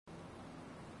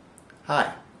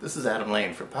Hi, this is Adam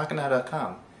Lane from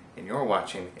Pocketnow.com, and you're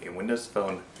watching a Windows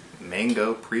Phone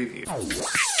Mango preview.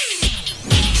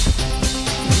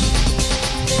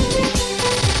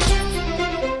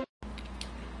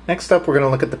 Next up, we're going to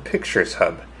look at the Pictures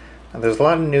hub. Now, there's a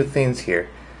lot of new things here.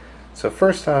 So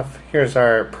first off, here's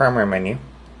our primary menu.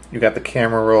 You got the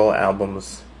camera roll,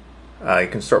 albums, you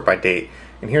can sort by date,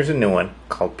 and here's a new one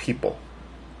called People.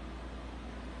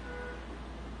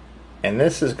 And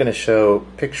this is going to show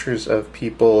pictures of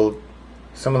people.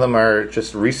 Some of them are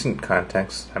just recent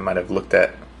contacts I might have looked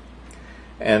at.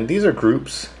 And these are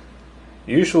groups.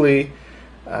 Usually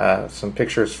some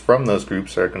pictures from those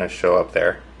groups are going to show up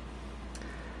there.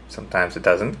 Sometimes it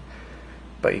doesn't.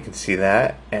 But you can see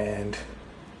that. And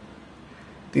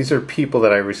these are people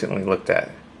that I recently looked at.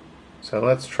 So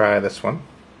let's try this one.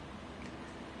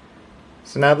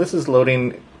 So now this is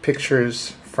loading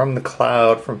pictures from the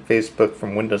cloud, from Facebook,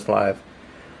 from Windows Live,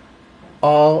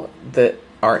 all that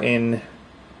are in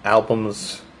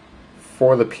albums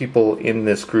for the people in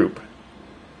this group.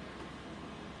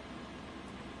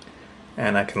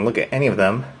 And I can look at any of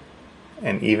them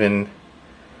and even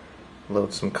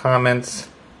load some comments.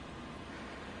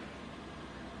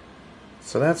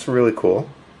 So that's really cool,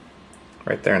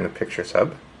 right there in the Pictures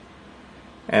hub.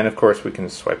 And of course we can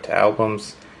swipe to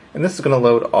albums, and this is going to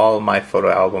load all of my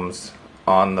photo albums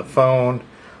on the phone,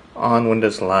 on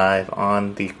Windows Live,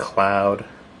 on the cloud,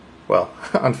 well,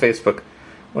 on Facebook.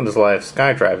 Windows Live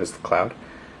SkyDrive is the cloud.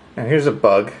 Now here's a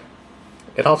bug.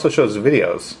 It also shows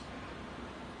videos,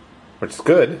 which is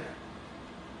good,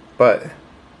 but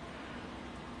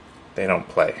they don't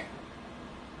play.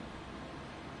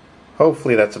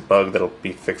 Hopefully that's a bug that'll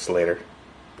be fixed later,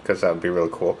 because that would be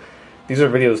really cool. These are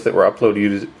videos that were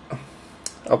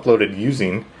uploaded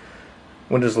using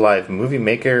Windows Live Movie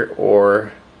Maker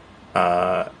or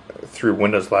through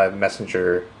Windows Live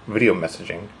Messenger video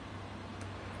messaging.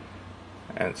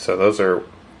 And so those are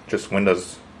just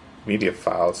Windows media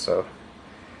files, so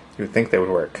you would think they would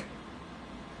work.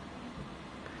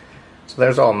 So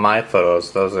there's all my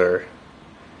photos. Those are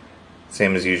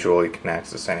same as usual. You can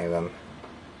access any of them.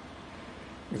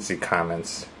 You can see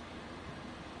comments.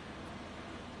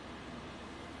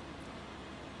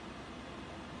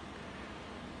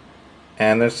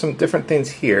 And there's some different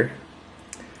things here.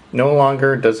 No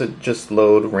longer does it just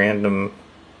load random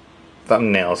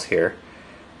thumbnails here.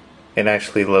 It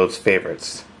actually loads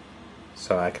favorites.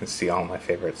 So I can see all my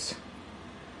favorites.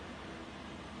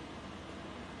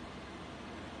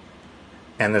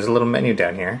 And there's a little menu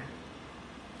down here,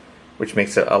 which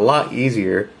makes it a lot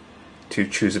easier to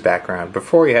choose a background.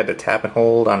 Before you had to tap and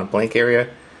hold on a blank area.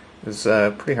 It was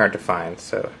pretty hard to find,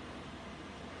 so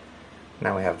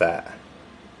now we have that.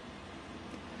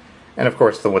 And of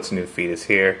course the What's New feed is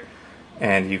here,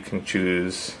 and you can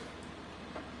choose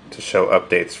to show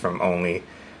updates from only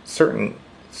certain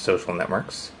social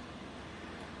networks.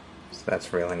 So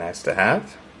that's really nice to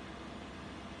have.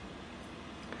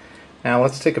 Now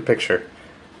let's take a picture.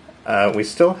 We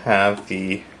still have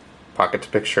the Pocket to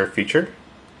Picture feature.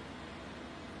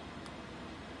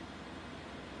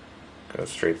 Go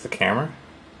straight to the camera.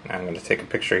 Now I'm going to take a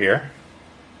picture here.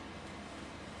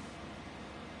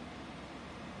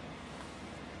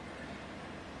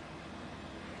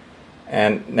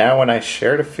 And now when I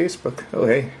share to Facebook, oh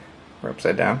hey, we're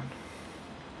upside down.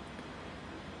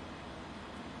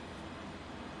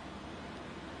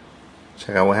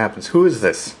 Check out what happens. Who is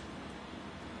this?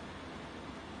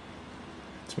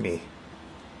 It's me.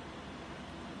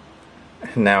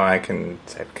 And now I can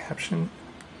type caption.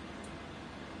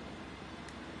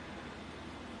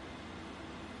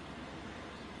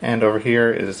 And over here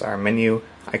is our menu.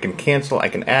 I can cancel, I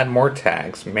can add more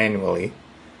tags manually,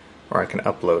 or I can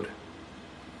upload.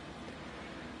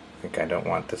 I think I don't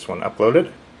want this one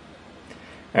uploaded.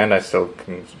 And I still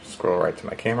can scroll right to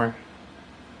my camera.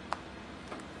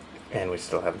 And we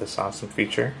still have this awesome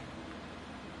feature.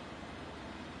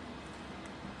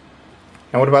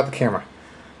 And what about the camera?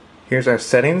 Here's our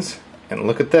settings, and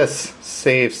look at this,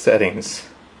 save settings.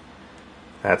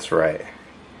 That's right,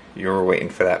 you were waiting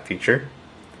for that feature.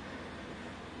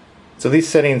 So these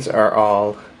settings are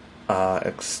all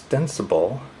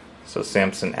extensible. So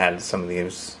Samsung added some of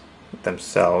these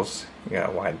themselves. You got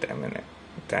a wide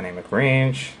dynamic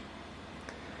range.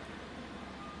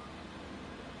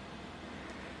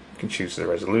 You can choose the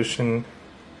resolution,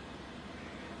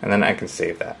 and then I can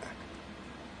save that.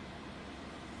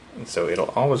 And so it'll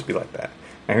always be like that.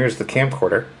 Now here's the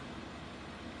camcorder.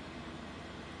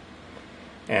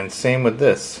 And same with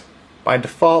this. By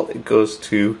default it goes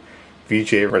to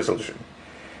VGA resolution.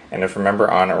 And if you remember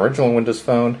on original Windows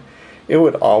Phone, it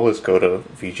would always go to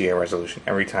VGA resolution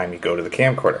every time you go to the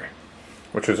camcorder.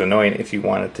 which was annoying if you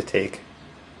wanted to take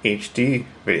HD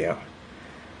video.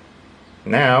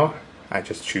 Now I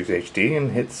just choose HD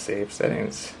and hit Save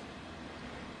Settings,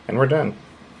 and we're done.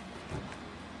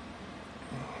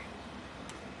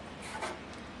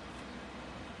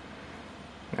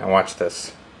 Now watch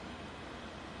this.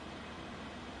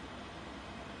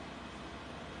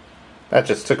 That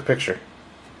just took a picture.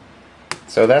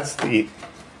 So that's the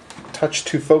touch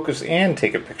to focus and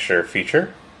take a picture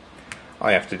feature. All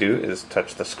you have to do is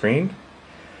touch the screen.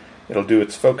 It'll do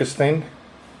its focus thing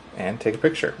and take a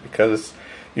picture, because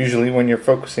usually when you're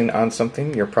focusing on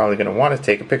something you're probably going to want to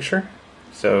take a picture,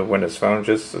 so Windows Phone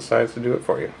just decides to do it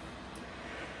for you.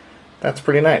 That's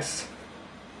pretty nice.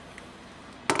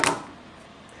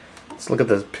 Let's look at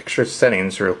the picture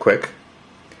settings real quick.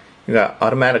 You got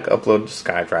automatic upload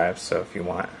to SkyDrive, so if you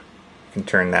want, you can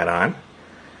turn that on.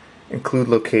 Include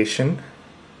location,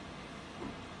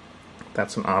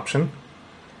 that's an option.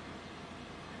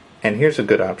 And here's a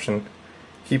good option: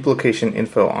 keep location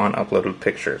info on uploaded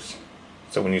pictures.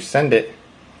 So when you send it,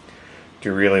 do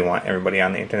you really want everybody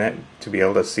on the internet to be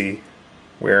able to see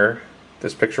where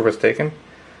this picture was taken?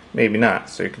 Maybe not,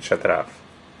 so you can shut that off.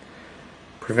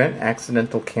 Prevent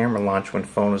accidental camera launch when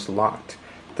phone is locked.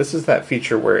 This is that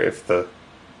feature where if the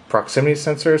proximity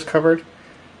sensor is covered,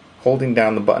 holding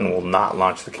down the button will not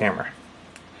launch the camera.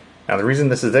 Now the reason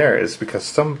this is there is because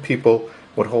some people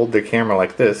would hold their camera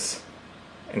like this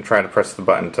and try to press the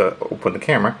button to open the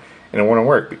camera, and it wouldn't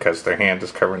work because their hand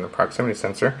is covering the proximity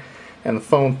sensor and the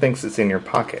phone thinks it's in your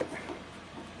pocket.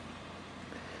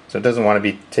 So it doesn't want to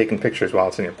be taking pictures while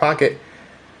it's in your pocket,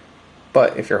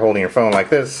 but if you're holding your phone like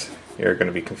this, you're going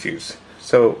to be confused.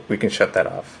 So we can shut that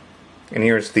off. And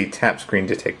here's the tap screen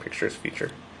to take pictures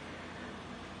feature.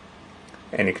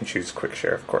 And you can choose quick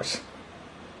share, of course.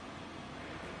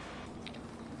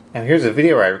 And here's a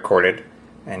video I recorded,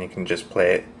 and you can just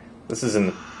play it. This is in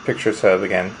the Pictures Hub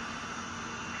again.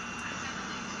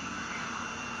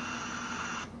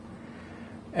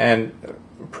 And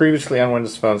previously on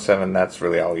Windows Phone 7, that's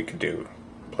really all you could do.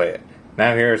 Play it.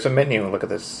 Now here's a menu. Look at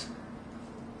this.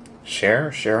 Share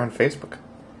on Facebook.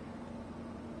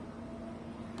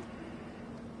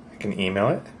 I can email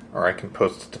it, or I can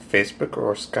post it to Facebook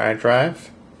or SkyDrive.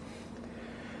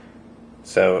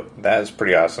 So that is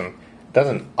pretty awesome. It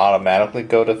doesn't automatically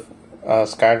go to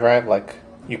SkyDrive like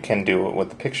you can do it with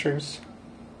the pictures.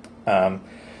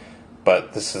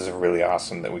 But this is really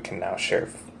awesome that we can now share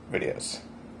videos.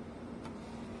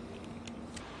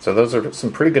 So those are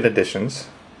some pretty good additions.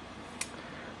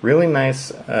 Really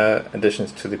nice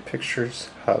additions to the Pictures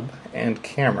Hub and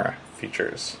camera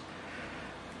features.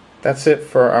 That's it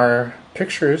for our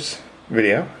pictures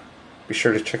video. Be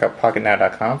sure to check out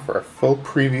Pocketnow.com for a full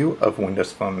preview of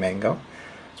Windows Phone Mango,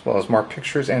 as well as more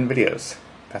pictures and videos.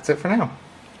 That's it for now.